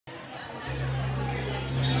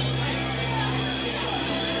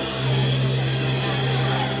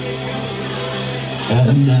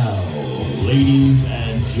And now, ladies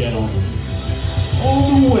and gentlemen,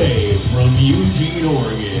 all the way from Eugene,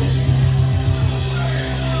 Oregon,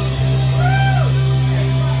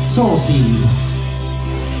 Saucy.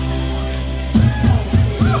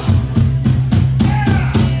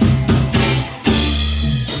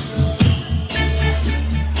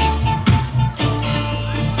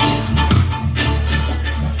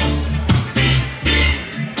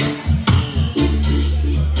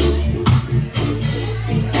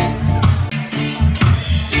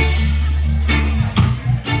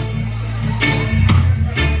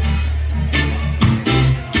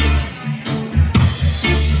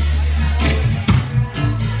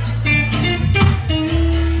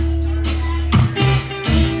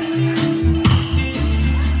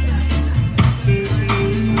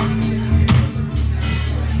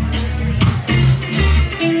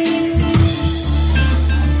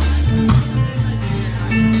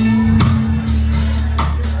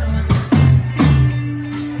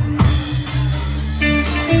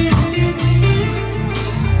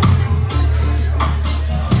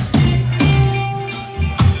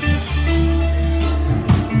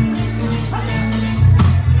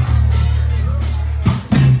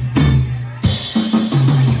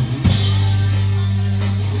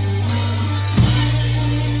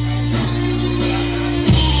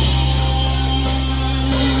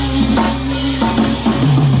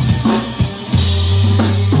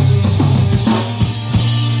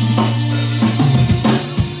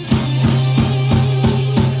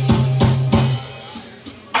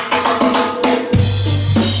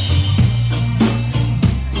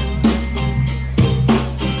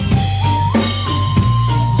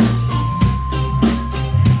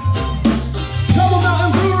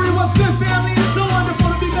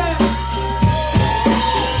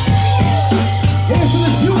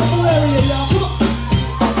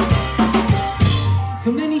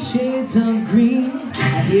 So many shades of green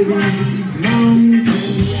I hear in these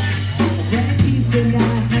mountains. Remedies that I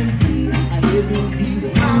have seen I hear in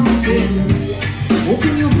these mountains.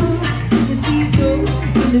 Open your heart to receive your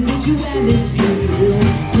individuality.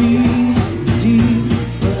 Breathe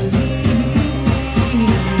deeply.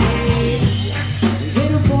 Where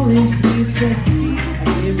the forest meets the sea I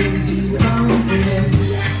hear in these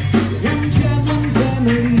mountains. One tribe, one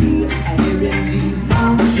family I hear in these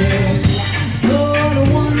mountains.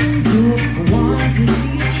 To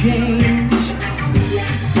see a change.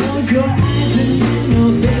 Close your eyes and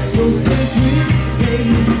your face will sacred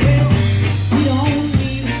space. We don't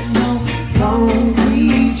need no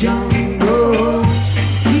concrete jungle.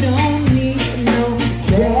 We don't need no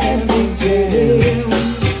traffic jams.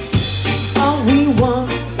 All we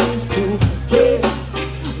want is to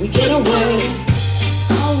get away.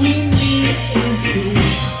 All we need is to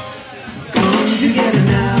come together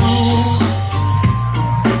now.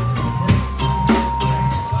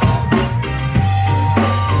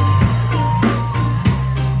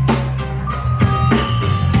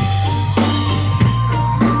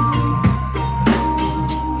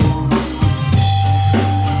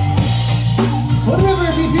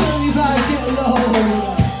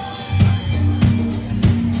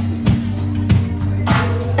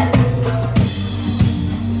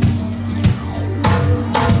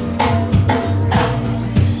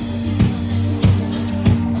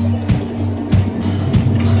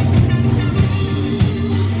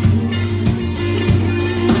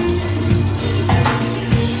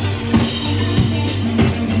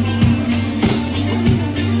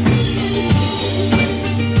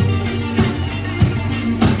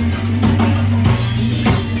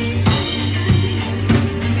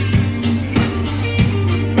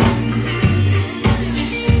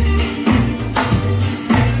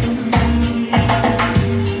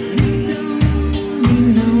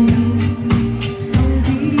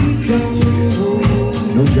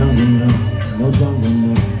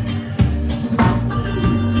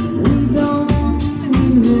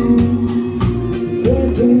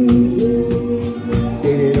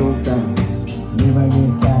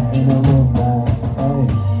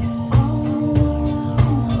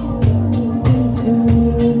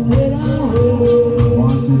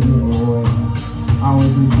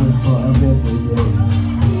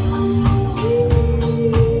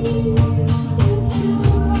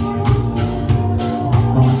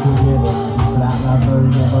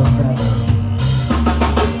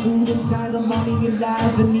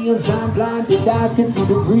 I'm blinded eyes can see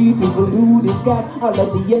the breathing polluted skies. All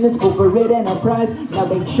of the endless corporate enterprise. Now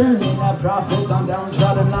they churning out profits on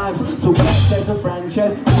downtrodden lives. So access the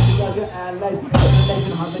franchise, out your allies, organize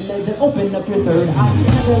and harmonize and open up your third eye.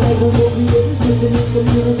 Never let the world be it, listen to the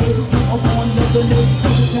music. All born of the new,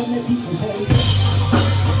 every time that teachers hate.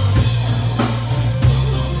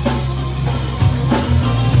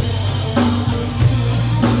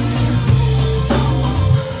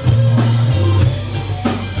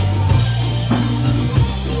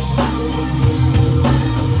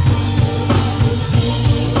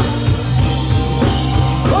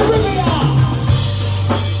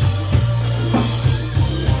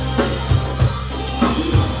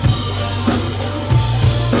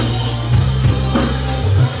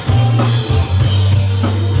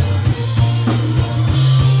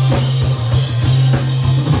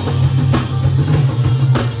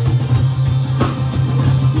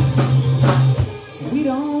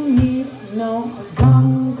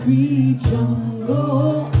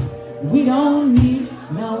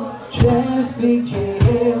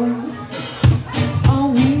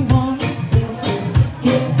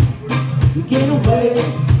 get away.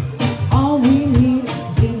 All we need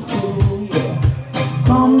is to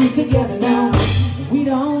come together now. We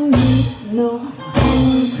don't need no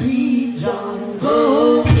concrete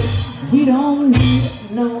jungle. We don't need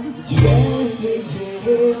no traffic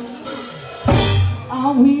jam.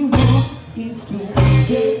 All we want is to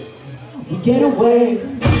get away.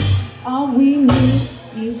 All we need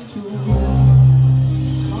is to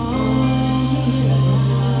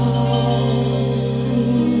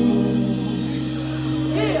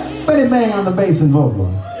Put it bang on the bass and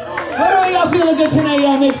vocals. By the way, y'all feeling good tonight?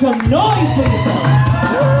 Y'all make some noise for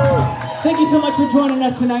yourself. Thank you so much for joining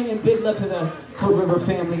us tonight, and big love to the Hood River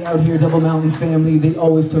family out here, Double Mountain family. They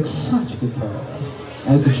always took such good care of us.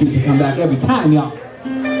 And it's a treat to come back every time, y'all.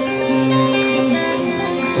 We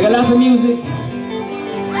got lots of music.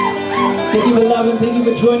 Thank you for loving, thank you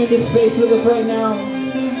for joining this space with us right now.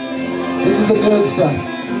 This is the good stuff.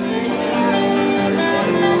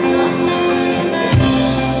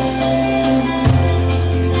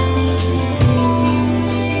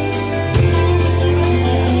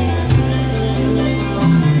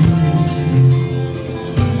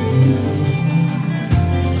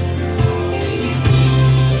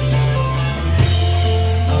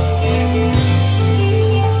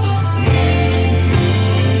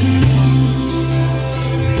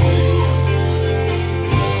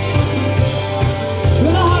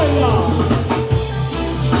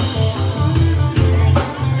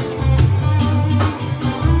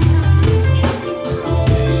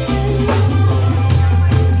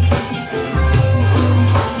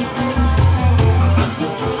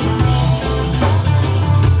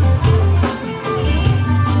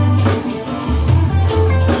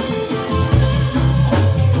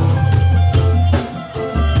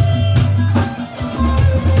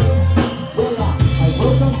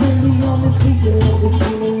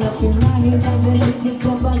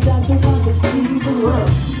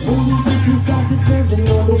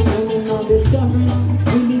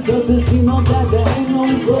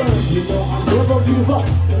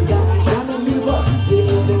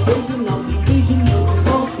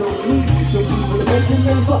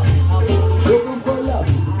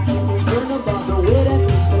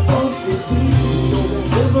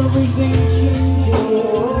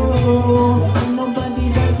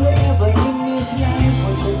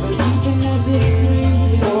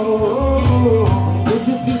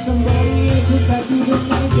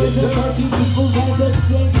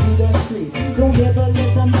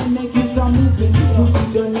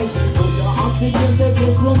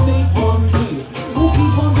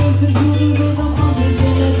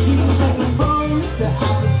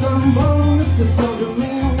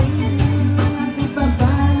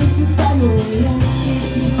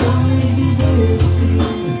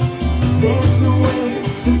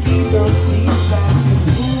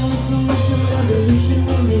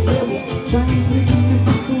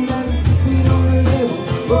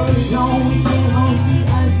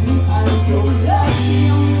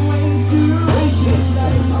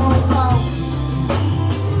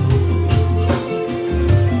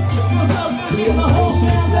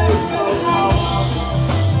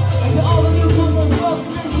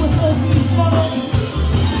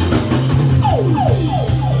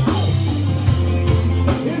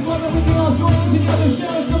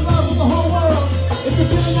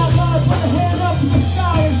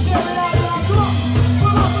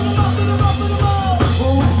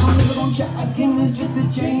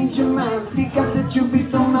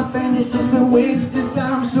 It's just a waste of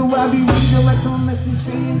time, so I'll be reading like a message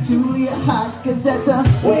straight into your heart. Cause that's a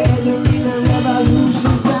way to read the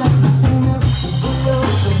revolution starts. So stand up, pull up,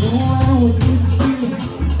 and move on with this feeling.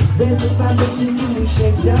 There's a vibration to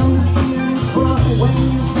shake down the ceilings. But when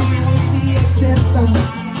you be with the acceptance,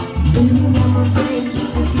 then you never afraid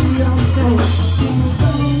just to do your thing. Sing the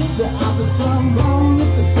bones, the opposite bones,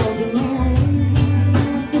 the soldier man.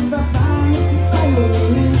 If I find this fire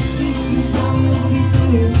in see, you sound like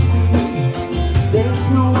everything is. There's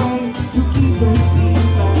no way to keep them peace.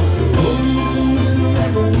 It's a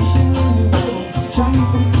revolution in the world. Trying to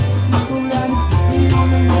put people like me on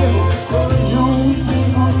the level. But no, we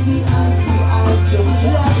can't all see eye to eye. So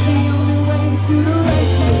that's the only way to the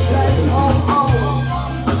righteous life.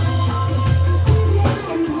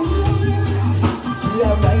 To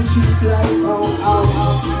that righteous life.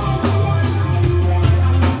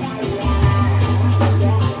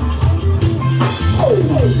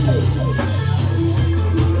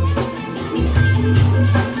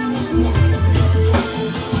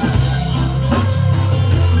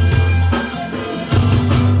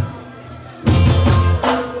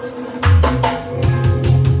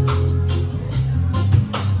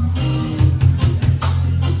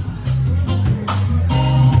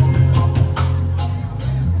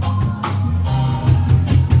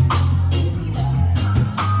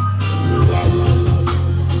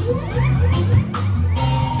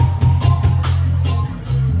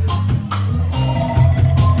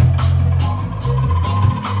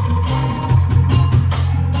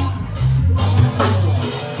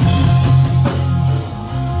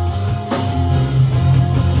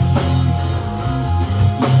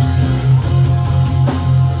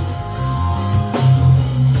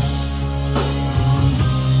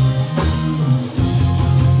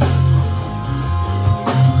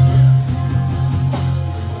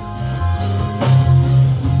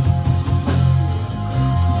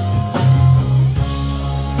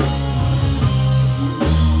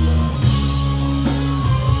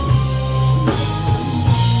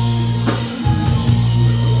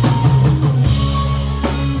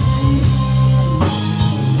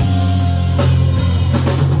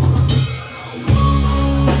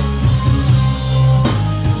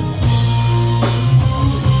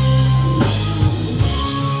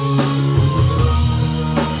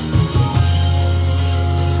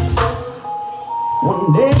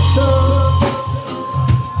 so.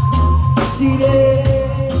 See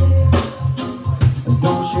there,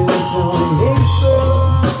 don't you listen when it's so.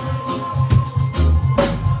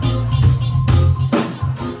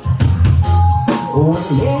 When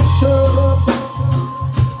it's so,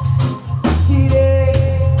 see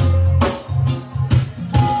there,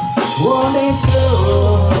 when it's so.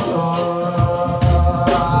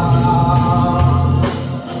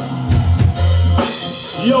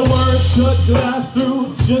 Your words cut glass through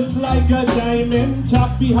just like a diamond,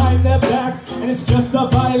 talk behind their backs, and it's just a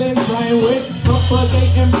violent crime with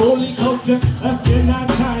propagating bully culture. That's in our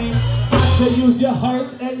time. Got to use your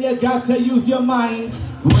heart and you got to use your mind.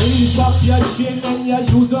 Raise up your chin and you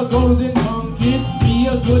use a golden tongue, kid. Be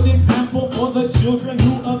a good example for the children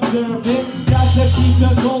who observe it. Got to keep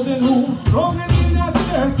the golden rule strong and in a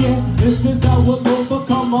circuit. This is how we'll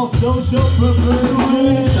overcome all social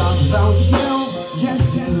perversion. Talk about you.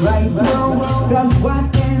 Just right now, cause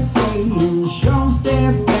what they're saying shows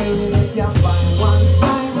their pain. If you find one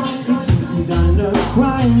time, it's you done a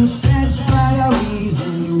crime, snatched by a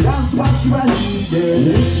reason. That's what you are needed.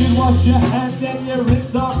 You can wash your hands and you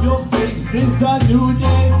rinse off your face. Since a new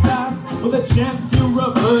day starts with a chance to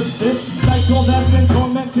reverse this cycle that's been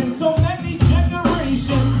tormenting so many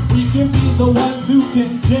generations. We can be the ones who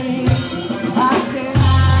can change. I said I,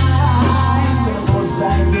 both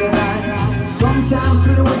sides of life. Sometimes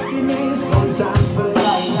for the wickedness, sometimes for the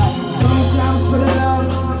light, sometimes for the love,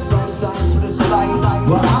 sometimes for the spite.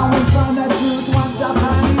 Well, I always found that truth once I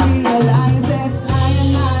finally realized that I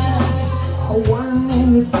and I are one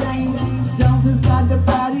and the same. Cells inside the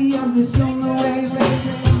body of this human race,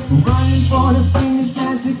 running for the finish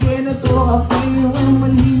line to get us all our fame. When we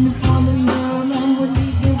leave for the love and we're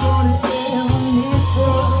leaving for the hell, and it's so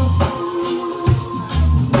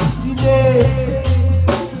today.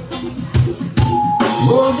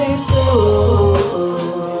 Oh, that's so.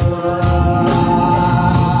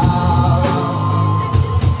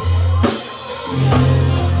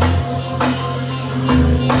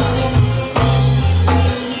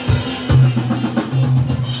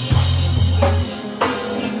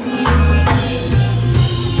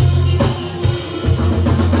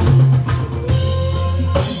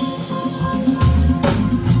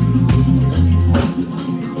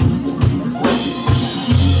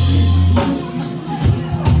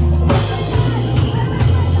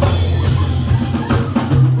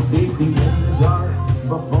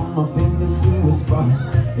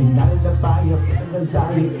 Ignited the fire, put the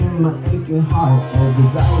desire in my aching heart. A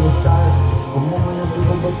desire to start a moment of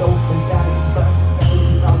river with open dots. First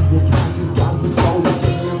stage of the conscious gods with soul to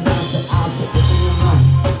figure them out. The eyes are in your mind.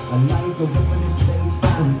 A light of ripping in space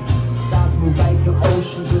time. Stars move like the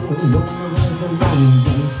ocean to the lunar as the line.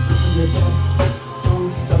 They see the depths.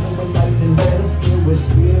 Those struggling with life and better feel with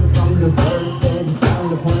fear from the first day. It's time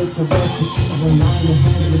to point to rest. Even mind and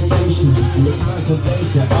conversation. The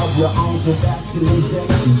conservation of your own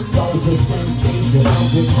actualization. Those are sensation of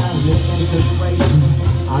your cognitive integration.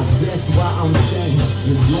 I guess what I'm saying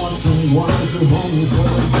is lost in ones who only go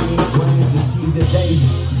and dream brains to seize a day.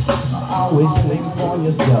 Always think for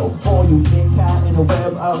yourself, before you get caught in a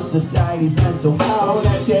web of society's mental health.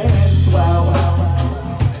 That shit swell.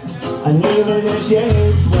 I knew that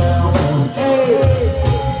shit swell. Hey,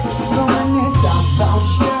 so when it's about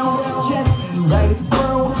you, just see right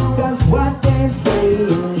through. Cause what they say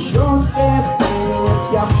shows their pain.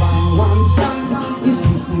 If you find one sign, you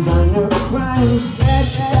see you're gonna cry.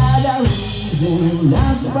 Such that a reason,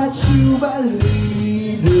 that's what you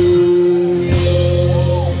believe in.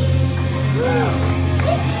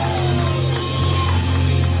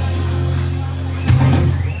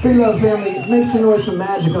 Big love family, make some noise for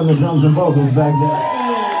Magic on the drums and vocals back there.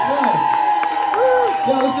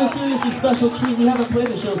 Yo, this is a seriously special treat. We haven't played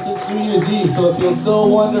the show since New Year's Eve, so it feels so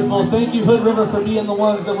wonderful. Thank you, Hood River, for being the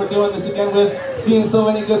ones that we're doing this again with, seeing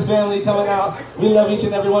so many good family coming out. We love each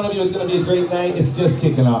and every one of you. It's going to be a great night. It's just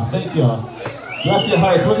kicking off. Thank you all. Bless your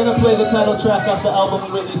hearts. We're going to play the title track off the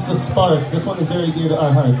album we released, The Spark. This one is very dear to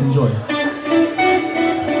our hearts. Enjoy.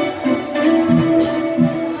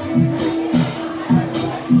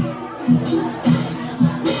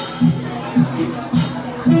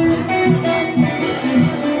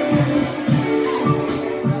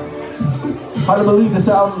 Hard to believe this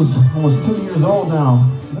album's almost 2 years old now.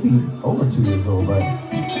 Maybe over 2 years old, but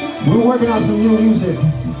we were working on some new music.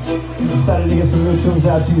 Decided to get some new tunes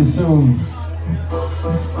out to you soon.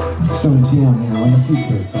 Soon, TM, in the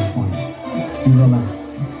future at some point. You don't know.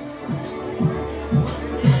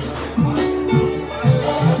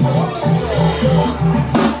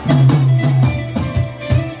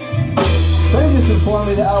 They just informed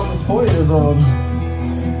me the album is 4 years old.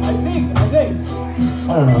 I think.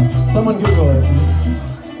 I don't know. Someone Google it.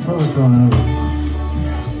 What's going on?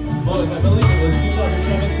 Boys, I believe it was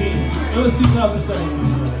 2017. It was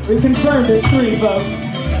 2017. We confirmed it's 3, folks.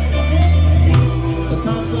 The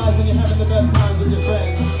time flies when you're having the best times with your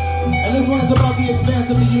friends. And this one is about the expanse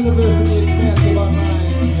of the universe and the expanse of our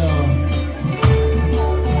minds, y'all.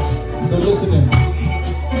 So listen in.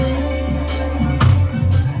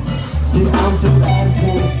 See, I'm too bad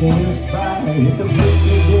since getting inspired. With the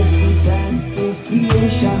flicker distance and this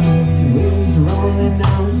creation. Waves rolling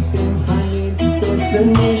out, then finding the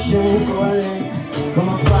destination. Calling from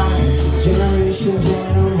a pride, generation.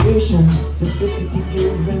 Simplicity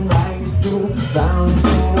giving rise to balance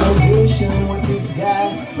and innovation. What it's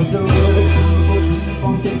got, what's a world of people keep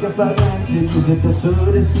on taking for granted. Is it the sort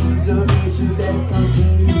of seeds of nature that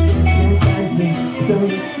continue dancing, dancing? The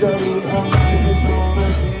mystery of life is so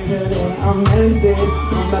much bigger than a man said.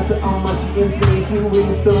 No matter how much you inflated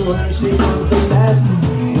with the worship of the masses.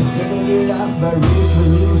 We're suddenly laughed by race,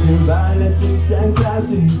 religion, politics and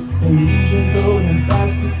classes. Illusions old and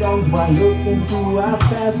fast becomes while looking to our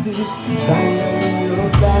passes. Time that your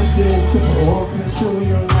classes, open to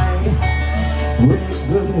your night. With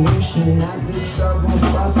good nation at the struggle,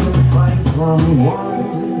 fast and fight from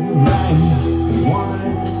one life,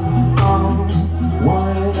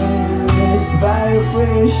 one endless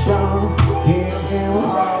vibration. Give him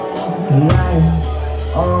all life,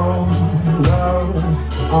 all love,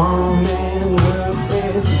 all men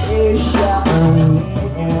with appreciation.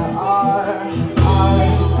 In our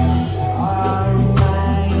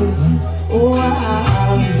minds,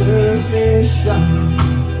 observation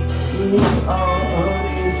is all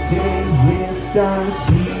this existence,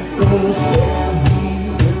 seeking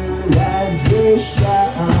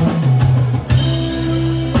self-realization.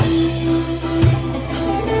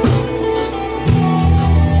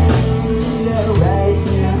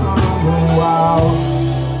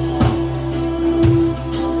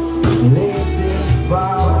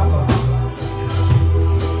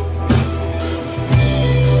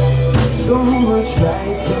 So much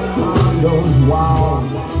writing on those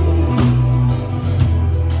walls.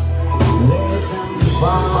 Let them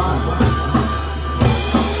fall.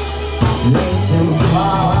 Let them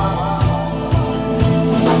fall.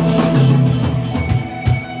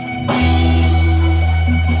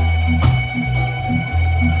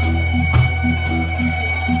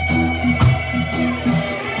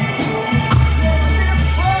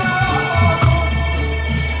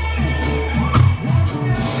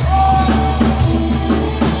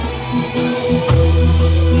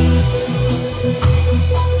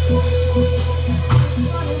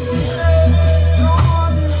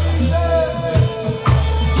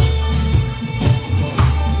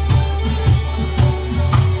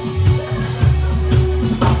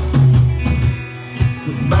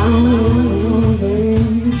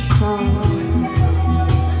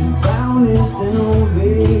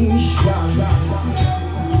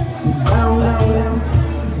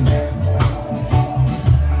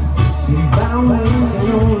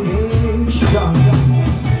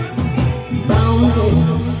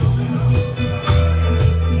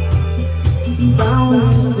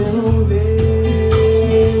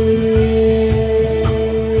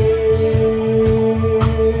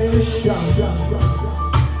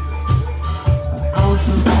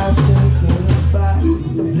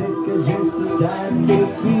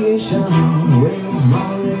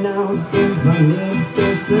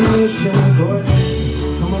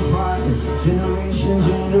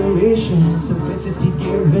 Generation, simplicity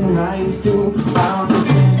giving rise to boundless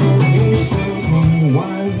innovation. From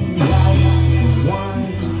one life,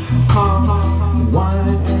 one heart, one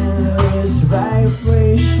endless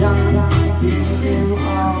vibration. Giving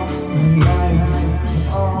all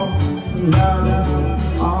life, all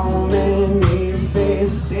love, all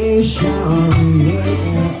manifestation. In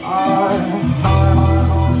our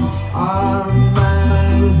heart, our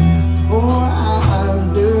minds, for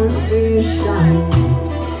observation.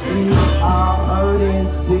 All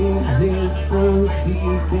this existence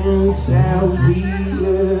seeking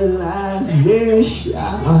self-realization.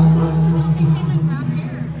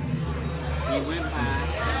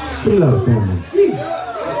 We love family.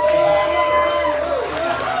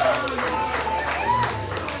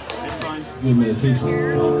 Good meditation.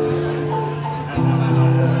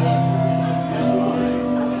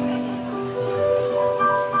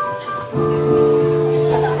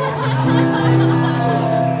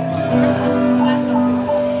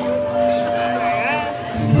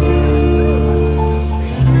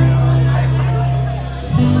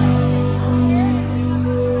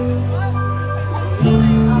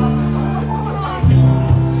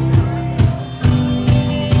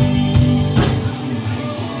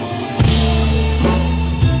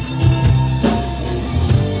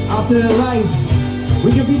 often in life,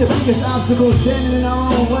 we can be the biggest obstacle standing in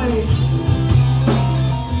our own way.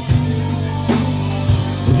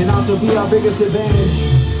 We can also be our biggest advantage.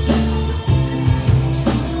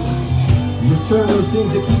 Just turn those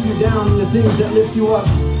things that keep you down into things that lift you up.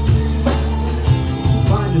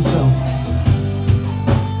 Find yourself.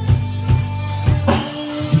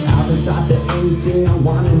 See, I've been taught that anything I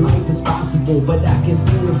want in life is possible, but I can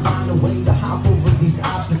seem to find a way to hop over these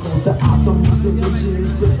obstacles. The optimal solution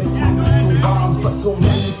is to break my mental walls, but so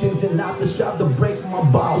many things in life that strive to break my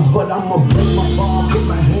balls. But I'ma break my fall, put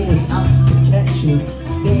my hands out to catch me.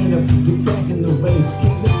 Stand up, get back in the race,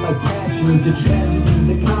 keep it like passion. The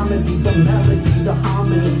tragedy, the comedy, the melody, the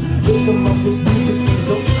harmony. Rhythm of this music,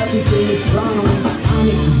 so everything is drowning.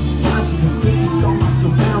 Honesty, conscious and critic on my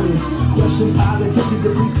surroundings. Question politicians,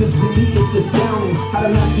 the priest, cause really it's astounding. How the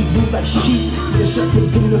masses move like sheep, the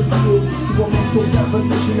shepherds in the field. Through a mental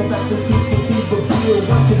revolution of after truth can be revealed.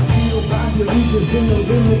 One concealed by the illusions in the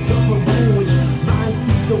limits of a language. Mind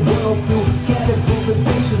sees the world through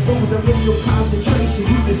categorizations. Those are mental concentration.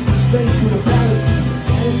 You can see straight through the fallacy.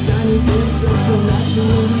 And tiny things are so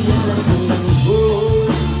natural reality.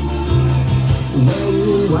 Where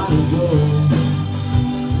you wanna go?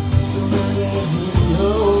 So long as you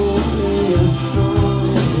know in your soul,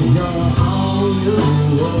 you're on your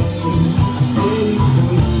way. I say you can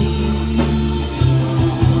be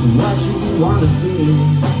what you wanna be.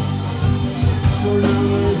 So long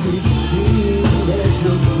as you see that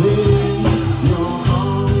you're clear, you're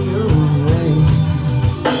on your way.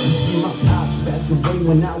 You see my pops passed away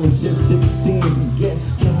when I was just 16. Guess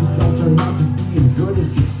things don't turn out to be as good as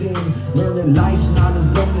they seem. Learning life's not as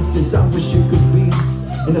endless as I wish it could be.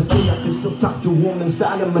 And I say I can still talk to a woman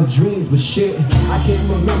inside of my dreams. But shit, I can't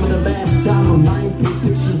remember the last time my mind paints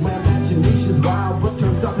pictures. My imagination's wild, what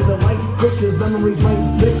turns off in the light pictures. Memories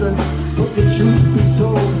might flicker, but the truth be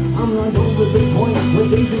told, I'm not over the point where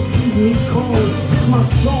they just leave me cold. My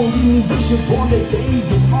soul, leave me wishing for the days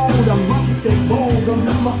of old. I must stay bold,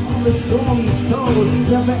 remember all the stories told.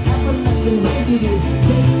 Never ever let the negative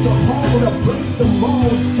take the hold. I break the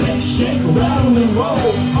mold, take shake, rattle and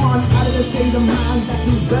roll. On out of the state of mind that's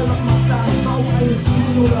enveloped my thoughts. No way is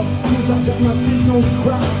sealed up, cause I got my signals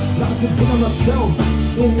crossed. Lots of put on myself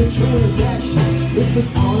in the transaction. If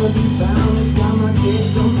it's gonna be found, it's time I take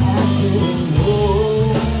some action.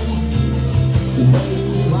 Oh, where you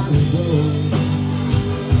wanna go?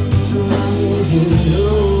 So long as you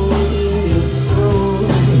know in your soul,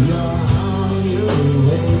 you're on your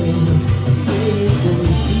way. I say you can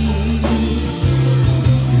be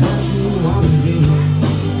what you wanna be.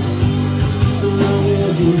 So long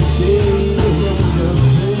as you say that you're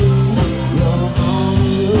free, you're on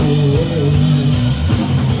your way.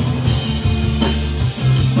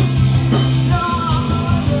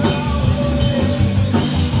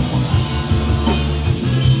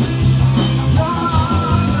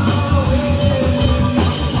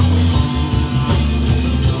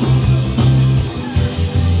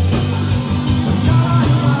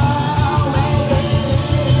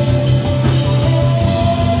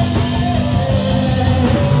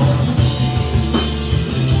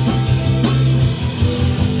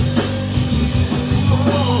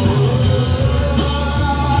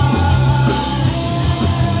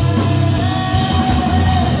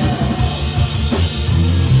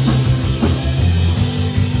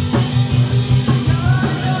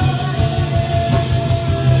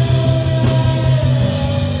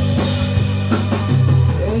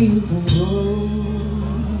 You can go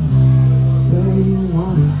where you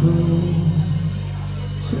wanna go,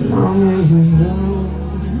 so long as you know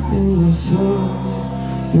in your soul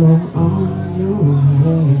you're on your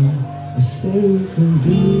way. I say you can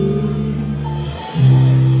be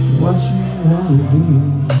what you wanna be,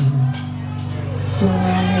 so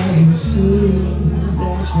long as you see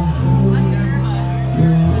that you're free,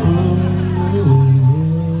 you're on your way.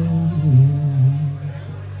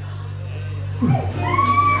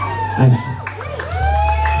 Thank you.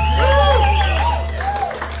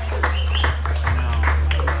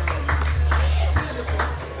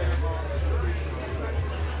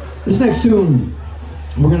 This next tune,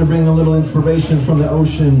 we're going to bring a little inspiration from the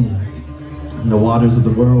ocean and the waters of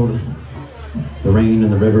the world, the rain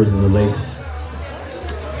and the rivers and the lakes,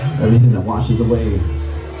 everything that washes away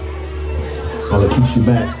all that keeps you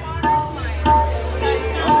back.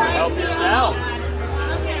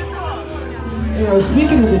 You know,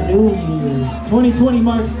 speaking of the new years, 2020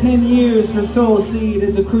 marks 10 years for Soul Seed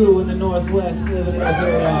as a crew in the Northwest living it up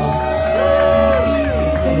here now.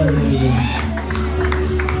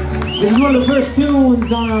 This is one of the first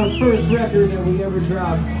tunes on our first record that we ever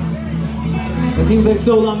dropped. It seems like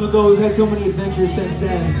so long ago, we've had so many adventures since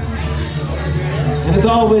then. And it's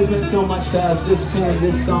always meant so much to us, this tune,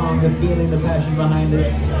 this song, the feeling, the passion behind it.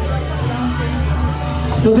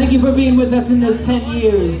 So thank you for being with us in those 10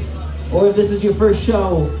 years. Or if this is your first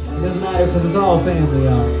show, it doesn't matter because it's all family,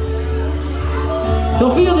 y'all.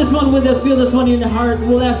 So feel this one with us, feel this one in your heart.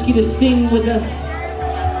 We'll ask you to sing with us.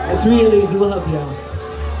 It's real easy, we'll help you out.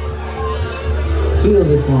 Feel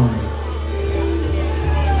this one.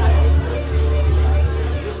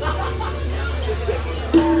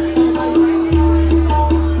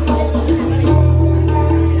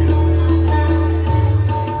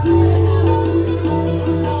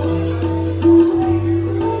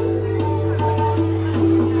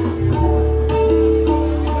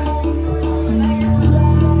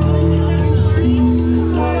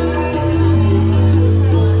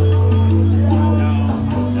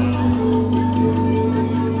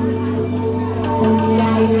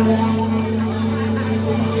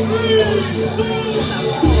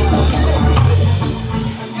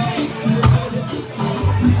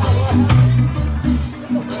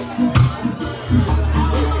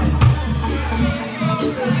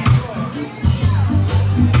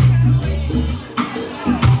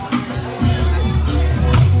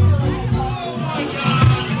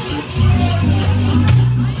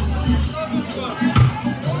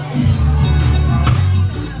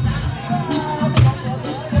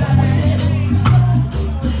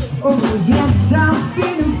 Yes, I'm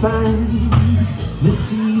feeling fine. The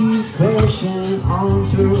sea's crashing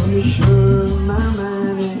onto the shore of my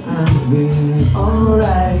mind, and I'm feeling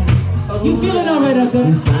alright. You feeling alright out there?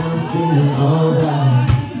 Yes, I'm feeling alright.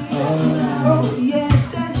 Oh yeah,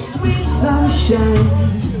 that sweet sunshine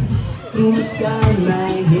inside my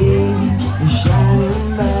head is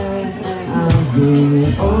shining bright, and I'm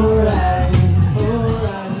feeling alright.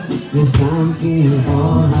 Yes, I'm feeling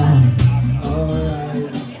alright.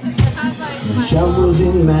 Troubles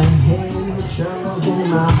in my head, troubles in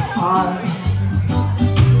my heart.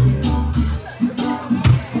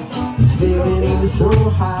 This feeling ain't so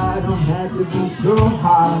hard, don't have to be so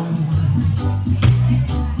hard.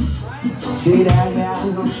 Say that I got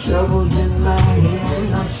no troubles in my head,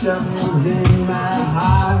 no troubles in my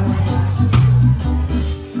heart.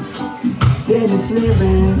 Say this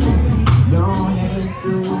living don't have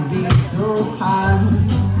to be so hard.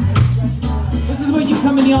 This is where you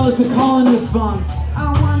come in, y'all. It's a call and response.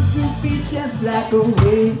 I want to be just like a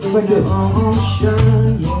wave in the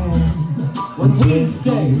ocean, yeah. When we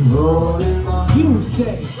say rolling on, you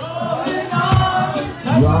say rolling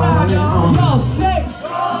on. y'all say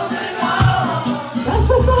Rolling on. that's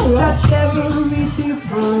what's up, right? Touch every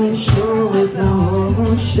different shore with the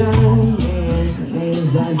ocean, yeah.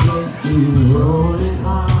 As I just keep rolling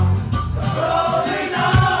on,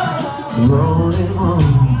 rolling on.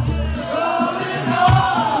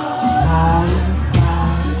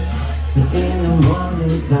 In the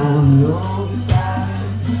morning time, low side.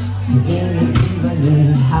 In the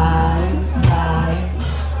evening, high side.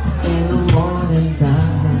 In the morning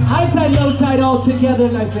time, High tide, low tide, all together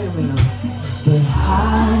like family now. say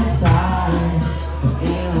high side.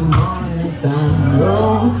 In the morning time,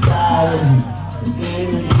 low side. In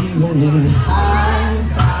the evening, high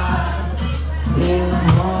side. In the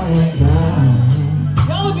morning time.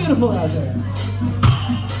 Y'all are beautiful out there.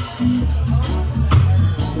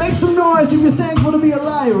 Make some noise if you're thankful to be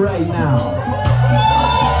alive right now.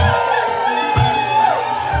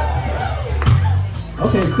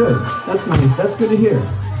 Okay, good. That's nice. That's good to hear.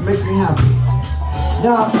 It makes me happy.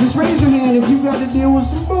 Now, just raise your hand if you've got to deal with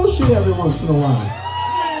some bullshit every once in a while.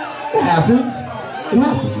 It happens. It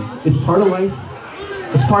happens. It's part of life.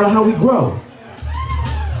 It's part of how we grow.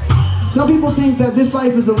 Some people think that this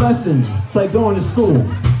life is a lesson. It's like going to school.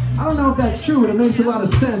 I don't know if that's true, but it makes a lot of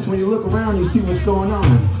sense when you look around, you see what's going on.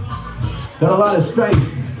 Got a lot of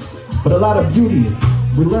strife, but a lot of beauty.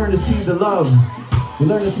 We learn to see the love. We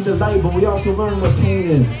learn to see the light, but we also learn what pain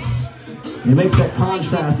is. And it makes that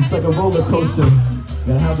contrast. It's like a roller coaster. You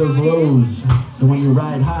gotta have those lows. So when you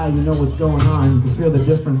ride high, you know what's going on. You can feel the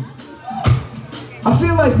difference. I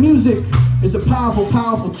feel like music is a powerful,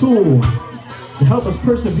 powerful tool to help us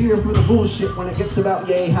persevere through the bullshit when it gets about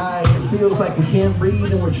yay high. It feels like we can't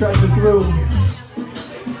breathe and we're trudging through.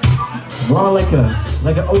 We're all like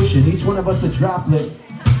an ocean, each one of us a droplet,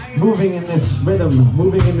 moving in this rhythm,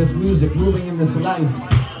 moving in this music, moving in this life.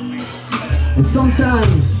 And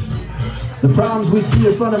sometimes the problems we see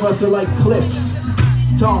in front of us are like cliffs,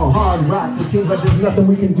 tall, hard rocks. It seems like there's nothing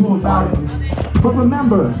we can do about it. But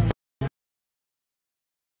remember,